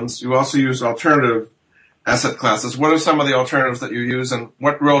and bonds, you also use alternative asset classes. What are some of the alternatives that you use, and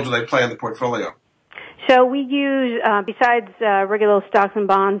what role do they play in the portfolio? So we use, besides regular stocks and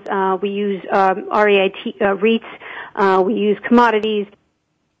bonds, we use REITs, we use commodities,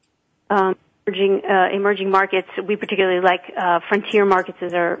 emerging markets. We particularly like frontier markets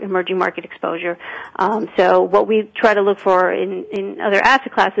as our emerging market exposure. So what we try to look for in other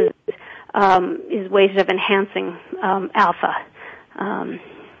asset classes is ways of enhancing alpha.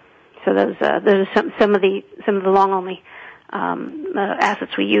 So those are some of the long only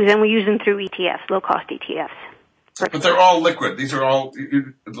assets we use, and we use them through ETFs, low-cost ETFs. But they're all liquid. These are all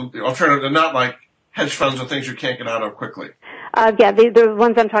the alternative. They're not like hedge funds or things you can't get out of quickly. The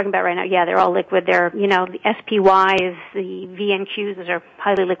ones I'm talking about right now, they're all liquid. They're, the SPYs, the VNQs, those are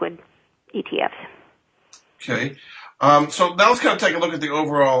highly liquid ETFs. Okay. So now let's kind of take a look at the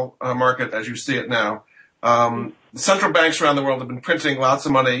overall market as you see it now. Central banks around the world have been printing lots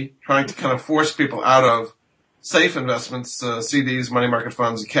of money, trying to kind of force people out of safe investments, CDs, money market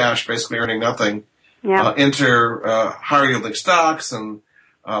funds, cash, basically earning nothing, into higher yielding stocks and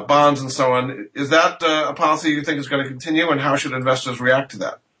bonds and so on. Is that a policy you think is going to continue, and how should investors react to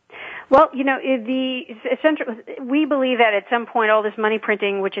that? Well, we believe that at some point all this money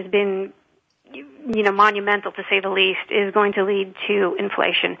printing, which has been monumental to say the least, is going to lead to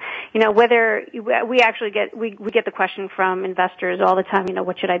inflation. Whether we actually get the question from investors all the time,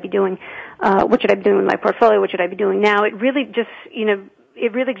 what should I be doing? What should I be doing with my portfolio? What should I be doing now? It really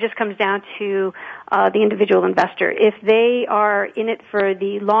just comes down to the individual investor. If they are in it for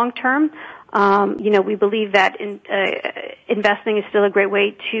the long term, we believe that investing is still a great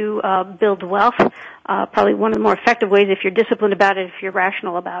way to build wealth. Probably one of the more effective ways if you're disciplined about it, if you're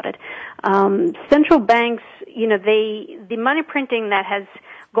rational about it. Central banks, the money printing that has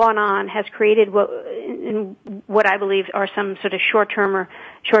gone on has created what I believe are some sort of short-term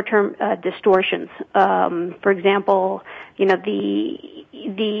distortions. For example, one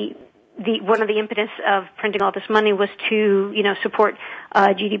of the impetus of printing all this money was to, support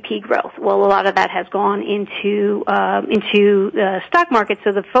GDP growth. Well, a lot of that has gone into the stock market.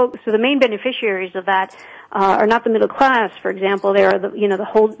 So the main beneficiaries of that are not the middle class, for example. They are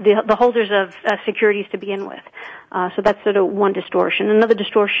the holders of securities to begin with. So that's sort of one distortion. Another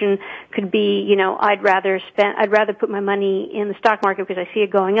distortion could be, I'd rather put my money in the stock market because I see it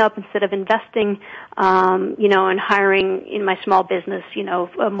going up instead of investing, and hiring in my small business,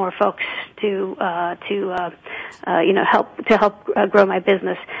 more folks to help grow my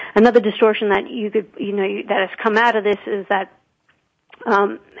business. Another distortion that that has come out of this is that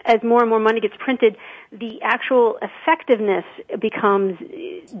as more and more money gets printed, the actual effectiveness becomes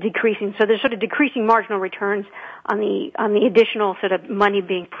decreasing. So there's sort of decreasing marginal returns on the additional sort of money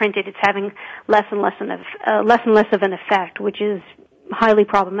being printed. It's having less and less of an effect, which is highly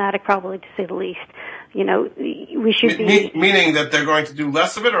problematic, probably to say the least. We should be meaning that they're going to do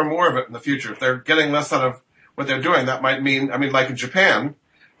less of it or more of it in the future. If they're getting less out of what they're doing, that might mean, like in Japan,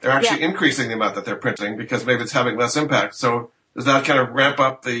 they're actually increasing the amount that they're printing because maybe it's having less impact. So does that kind of ramp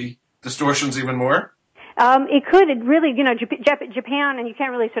up the distortions even more? It could. It really, Japan, and you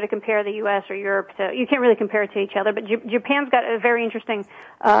can't really sort of compare the U.S. or Europe you can't really compare it to each other, but Japan's got a very interesting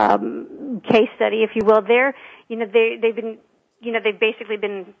case study, if you will. They've basically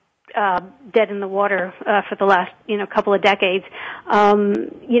been dead in the water for the last couple of decades.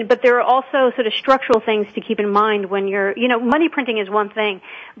 But there are also sort of structural things to keep in mind when you're money printing is one thing,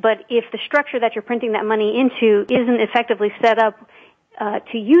 but if the structure that you're printing that money into isn't effectively set up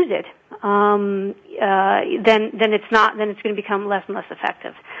to use it, then it's not. Then it's going to become less and less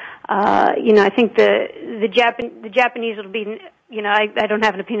effective. I think the Japanese will be. I don't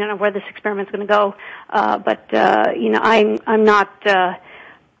have an opinion on where this experiment's going to go, but I'm not.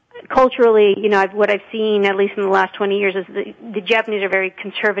 Culturally, what I've seen, at least in the last 20 years, is the Japanese are very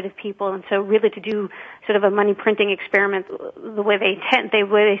conservative people, and so really to do sort of a money printing experiment the way they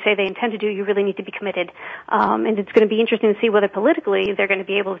say they intend to do, you really need to be committed. And it's going to be interesting to see whether politically they're going to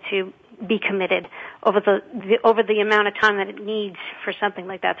be able to be committed over the amount of time that it needs for something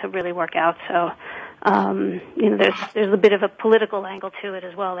like that to really work out. So, there's a bit of a political angle to it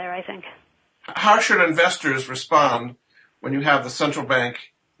as well there, I think. How should investors respond when you have the central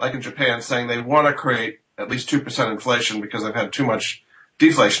bank, like in Japan, saying they want to create at least 2% inflation because they've had too much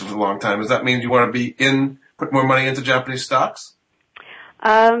deflation for a long time? Does that mean you want to put more money into Japanese stocks?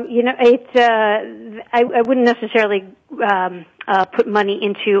 I wouldn't necessarily put money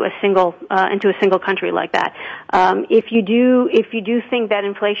into a single country like that. If you do think that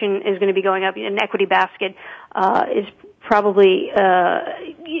inflation is going to be going up, an equity basket is probably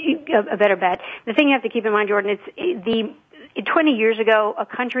a better bet. The thing you have to keep in mind, Jordan, 20 years ago, a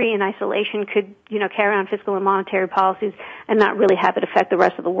country in isolation could, carry on fiscal and monetary policies and not really have it affect the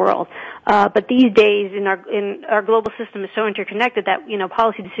rest of the world. But these days, in our global system is so interconnected that,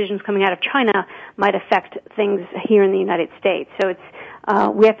 policy decisions coming out of China might affect things here in the United States. So it's,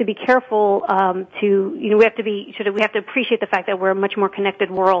 we have to be careful, we have to appreciate the fact that we're a much more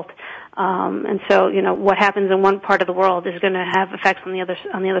connected world. And so, what happens in one part of the world is going to have effects on the other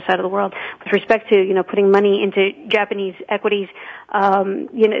side of the world. With respect to, putting money into Japanese equities,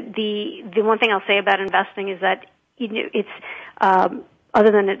 the one thing I'll say about investing is that, it's,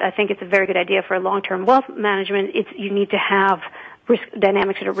 other than it, I think it's a very good idea for long-term wealth management. You need to have risk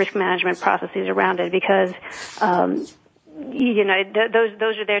management processes around it because,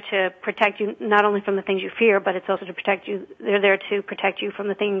 those are there to protect you not only from the things you fear, but it's also to protect you. They're there to protect you from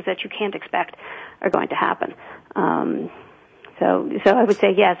the things that you can't expect are going to happen. So I would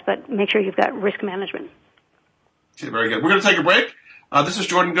say yes, but make sure you've got risk management. Okay, very good. We're going to take a break. This is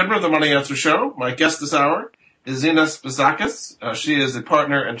Jordan Goodman of the Money Answer Show. My guest this hour is Zina Spezakis. She is a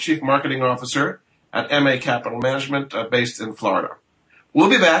partner and chief marketing officer at MA Capital Management based in Florida.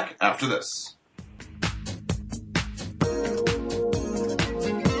 We'll be back after this.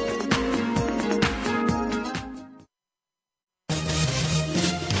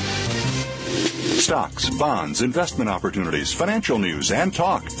 Stocks, bonds, investment opportunities, financial news, and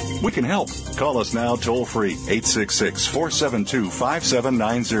talk. We can help. Call us now toll free,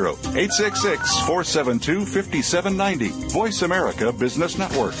 866-472-5790. 866-472-5790. Voice America Business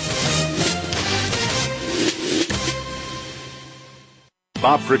Network.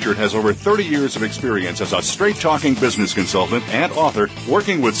 Bob Pritchard has over 30 years of experience as a straight-talking business consultant and author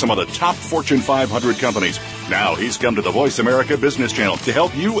working with some of the top Fortune 500 companies. Now he's come to the Voice America Business Channel to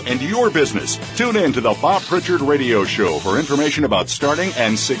help you and your business. Tune in to the Bob Pritchard Radio Show for information about starting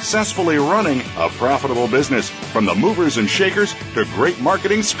and successfully running a profitable business. From the movers and shakers to great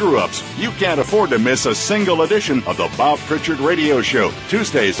marketing screw-ups, you can't afford to miss a single edition of the Bob Pritchard Radio Show.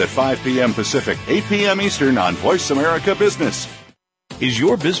 Tuesdays at 5 p.m. Pacific, 8 p.m. Eastern on Voice America Business. Is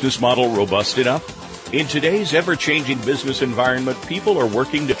your business model robust enough? In today's ever-changing business environment, people are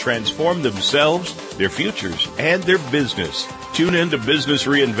working to transform themselves, their futures, and their business. Tune in to Business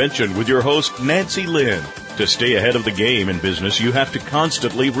Reinvention with your host, Nancy Lynn. To stay ahead of the game in business, you have to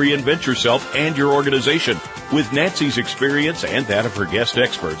constantly reinvent yourself and your organization. With Nancy's experience and that of her guest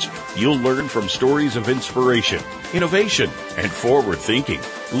experts, you'll learn from stories of inspiration, innovation, and forward thinking.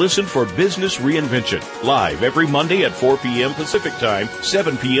 Listen for Business Reinvention, live every Monday at 4 p.m. Pacific Time,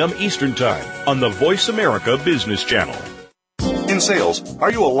 7 p.m. Eastern Time, on the Voice America Business Channel. In sales,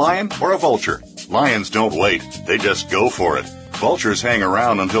 are you a lion or a vulture? Lions don't wait. They just go for it. Vultures hang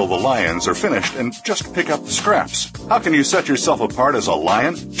around until the lions are finished and just pick up the scraps. How can you set yourself apart as a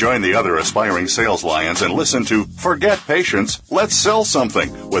lion? Join the other aspiring sales lions and listen to Forget Patience, Let's Sell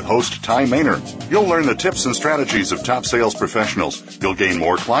Something with host Ty Maynor. You'll learn the tips and strategies of top sales professionals. You'll gain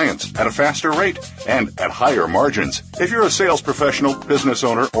more clients at a faster rate and at higher margins. If you're a sales professional, business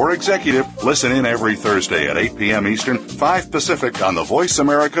owner, or executive, listen in every Thursday at 8 p.m. Eastern, 5 Pacific on the Voice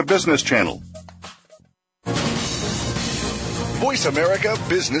America Business Channel. Voice America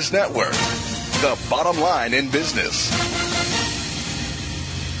Business Network, the bottom line in business.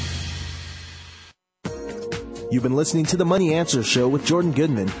 You've been listening to the Money Answer Show with Jordan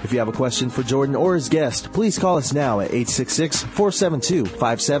Goodman. If you have a question for Jordan or his guest, please call us now at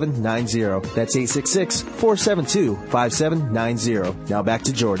 866-472-5790. That's 866-472-5790. Now back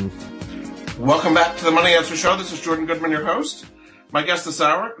to Jordan. Welcome back to the Money Answer Show. This is Jordan Goodman, your host. My guest this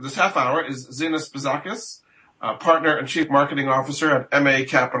half hour, is Zina Spezakis, partner and chief marketing officer at MA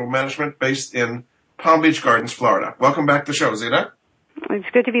Capital Management based in Palm Beach Gardens, Florida. Welcome back to the show, Zina. It's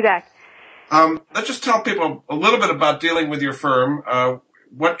good to be back. Let's just tell people a little bit about dealing with your firm.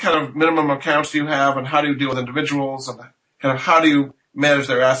 What kind of minimum accounts do you have, and how do you deal with individuals, and kind of how do you manage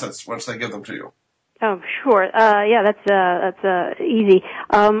their assets once they give them to you? Oh, sure. Yeah, that's easy.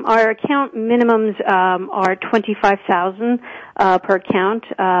 Our account minimums are $25,000 per account.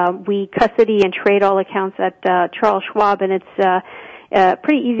 We custody and trade all accounts at Charles Schwab, and it's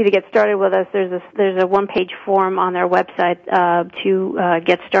pretty easy to get started with us. There's a one-page form on their website to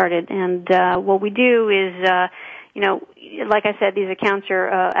get started. And what we do is, like I said, these accounts are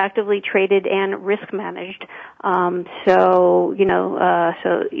actively traded and risk managed. So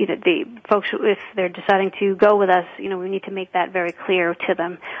the folks, if they're deciding to go with us, we need to make that very clear to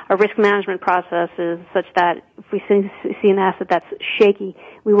them. Our risk management process is such that if we see an asset that's shaky,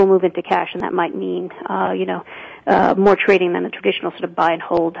 we will move into cash, and that might mean, more trading than a traditional sort of buy and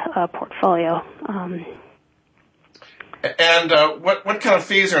hold portfolio. And what kind of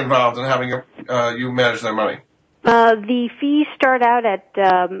fees are involved in having you manage their money? The fees start out at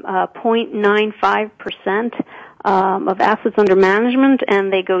 0.95% of assets under management,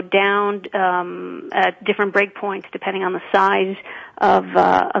 and they go down at different breakpoints depending on the size of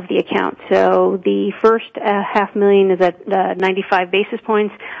the account. So the first $500,000 is at 95 basis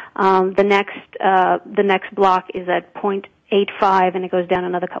points. The next block is at 0.85, and it goes down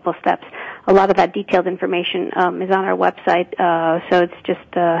another couple of steps. A lot of that detailed information is on our website, so it's just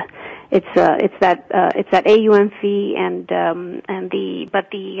it's that AUM fee but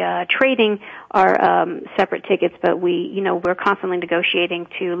the trading are separate tickets, but we're constantly negotiating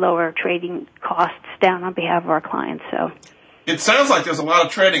to lower trading costs down on behalf of our clients. So it sounds like there's a lot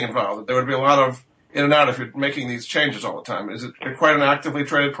of trading involved. There would be a lot of in and out if you're making these changes all the time. Is it quite an actively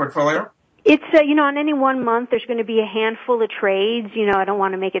traded portfolio? It's, on any one month, there's going to be a handful of trades. I don't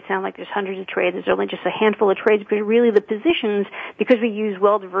want to make it sound like there's hundreds of trades. There's only just a handful of trades, because really the positions, because we use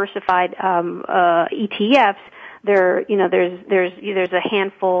well-diversified ETFs, there's a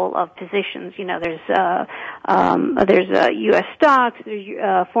handful of positions. There's U.S. stocks,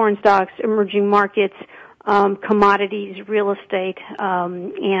 there's foreign stocks, emerging markets, commodities, real estate,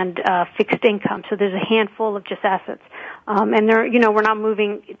 and fixed income. So there's a handful of just assets. And we're not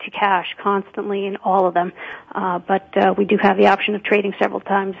moving to cash constantly in all of them, but we do have the option of trading several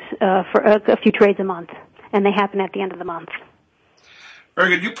times for a few trades a month, and they happen at the end of the month.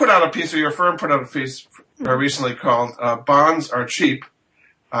 Very good. You put out a piece, or your firm put out a piece recently called "Bonds Are Cheap,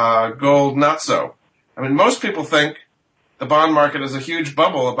 Gold Not So." I mean, most people think the bond market is a huge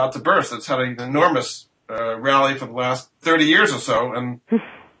bubble about to burst. It's had an enormous rally for the last 30 years or so, and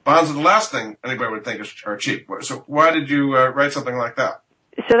bonds are the last thing anybody would think are cheap. So why did you write something like that?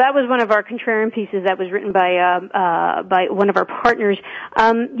 So that was one of our contrarian pieces that was written by one of our partners.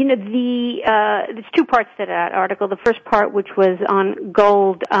 There's two parts to that article. The first part, which was on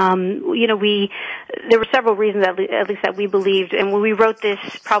gold, there were several reasons at least that we believed, and when we wrote this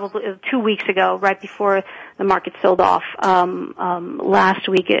probably 2 weeks ago, right before the market sold off last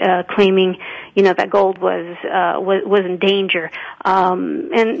week, claiming that gold was in danger.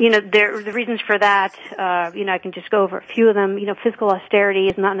 The reasons for that, I can just go over a few of them. Fiscal austerity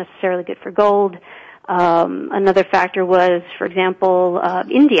is not necessarily good for gold. Another factor was, for example,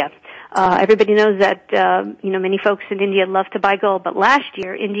 India. Everybody knows that many folks in India love to buy gold, but last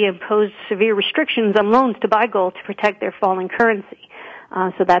year India imposed severe restrictions on loans to buy gold to protect their falling currency.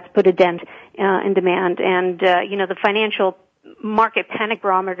 So that's put a dent in demand. And the financial market panic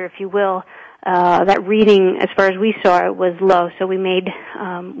barometer, if you will, that reading, as far as we saw it, was low. So we made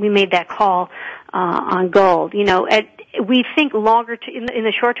that call on gold. We think in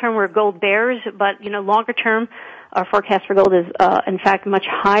the short term we're gold bears, but longer term our forecast for gold is in fact much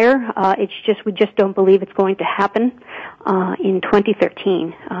higher. We just don't believe it's going to happen in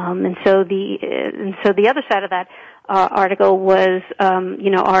 2013. And so the other side of that article was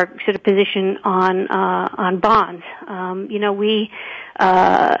our sort of position on bonds.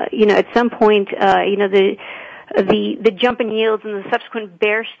 At some point the jump in yields and the subsequent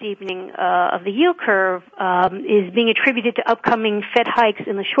bear steepening of the yield curve is being attributed to upcoming Fed hikes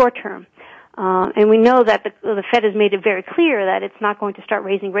in the short term. And we know that the Fed has made it very clear that it's not going to start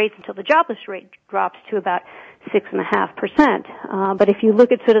raising rates until the jobless rate drops to about 6.5%. But if you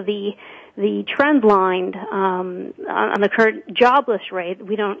look at sort of the trend line on the current jobless rate,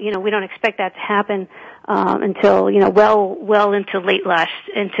 we don't expect that to happen until well into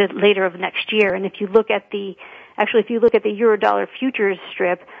later of next year. And if you look at the Eurodollar futures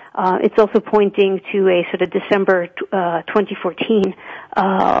strip, it's also pointing to a sort of December 2014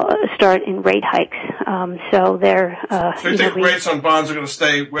 start in rate hikes. So you think rates on bonds are going to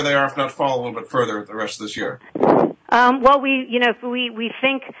stay where they are, if not fall a little bit further the rest of this year?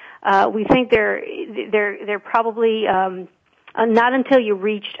 We think they're probably not until you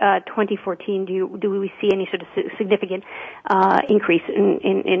reach 2014 do we see any sort of significant increase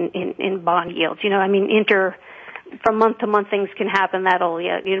in bond yields. From month to month things can happen that'll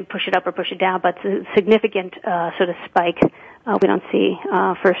push it up or push it down, but a significant sort of spike we don't see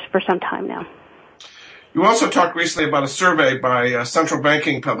for some time now. You also talked recently about a survey by central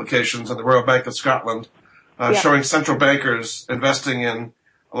banking publications and the Royal Bank of Scotland showing central bankers investing in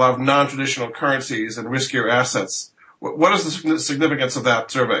a lot of non-traditional currencies and riskier assets. What is the significance of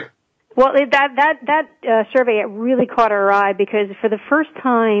that survey? Well, that survey really caught our eye because for the first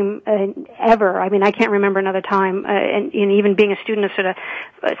time ever, I can't remember another time, and even being a student of sort of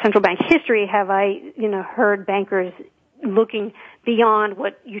central bank history, have I heard bankers looking beyond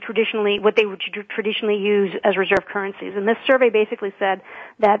what they would traditionally use as reserve currencies. And this survey basically said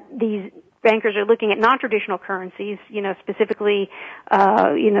that these bankers are looking at non-traditional currencies, specifically,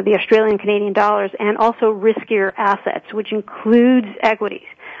 the Australian Canadian dollars, and also riskier assets, which includes equities.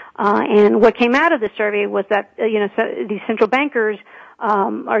 And what came out of the survey was that, these central bankers,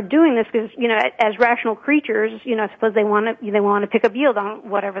 are doing this because, as rational creatures, I suppose they want to pick up yield on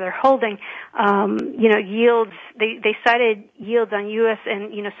whatever they're holding. Yields, they cited yields on U.S.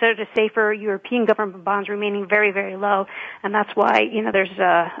 and, sort of safer European government bonds remaining very, very low. And that's why, there's,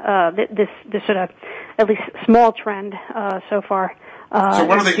 this sort of, at least small trend, so far. So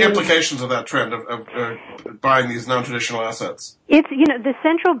what are the implications of that trend of buying these non-traditional assets? It's, the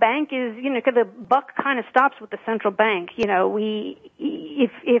central bank is, the buck kind of stops with the central bank.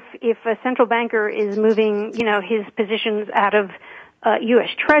 If a central banker is moving, his positions out of U.S.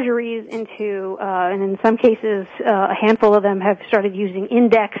 Treasuries into, and in some cases, a handful of them have started using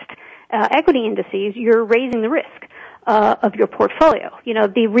indexed equity indices, you're raising the risk of your portfolio.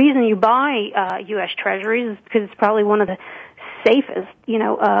 The reason you buy U.S. Treasuries is because it's probably one of the safest,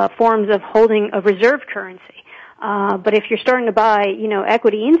 forms of holding a reserve currency. But if you're starting to buy,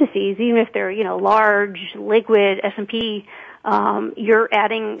 equity indices, even if they're, large, liquid, S&P, you're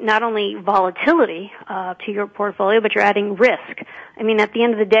adding not only volatility to your portfolio, but you're adding risk. I mean, at the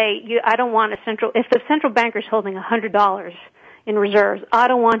end of the day, I don't want if the central banker's holding $100 in reserves, I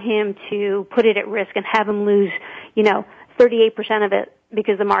don't want him to put it at risk and have him lose, 38% of it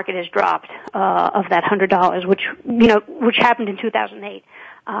because the market has dropped of that $100, which happened in 2008.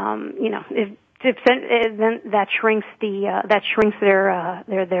 Then that shrinks their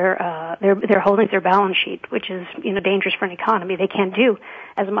holdings, their balance sheet, which is dangerous for an economy. They can't do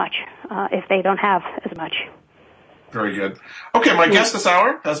as much if they don't have as much. Very good. Okay, my guest this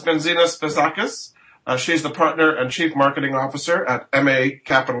hour has been Zina Spezakis. She's the partner and chief marketing officer at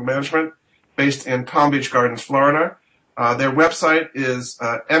McAlvany Management, based in Palm Beach Gardens, Florida. Their website is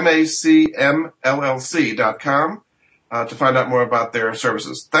macmllc.com. To find out more about their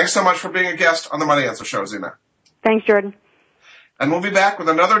services. Thanks so much for being a guest on the Money Answer Show, Zina. Thanks, Jordan. And we'll be back with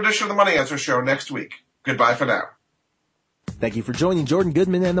another edition of the Money Answer Show next week. Goodbye for now. Thank you for joining Jordan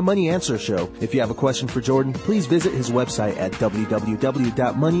Goodman and the Money Answer Show. If you have a question for Jordan, please visit his website at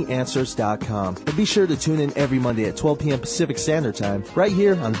www.moneyanswers.com. And be sure to tune in every Monday at 12 p.m. Pacific Standard Time right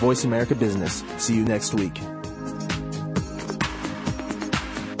here on Voice America Business. See you next week.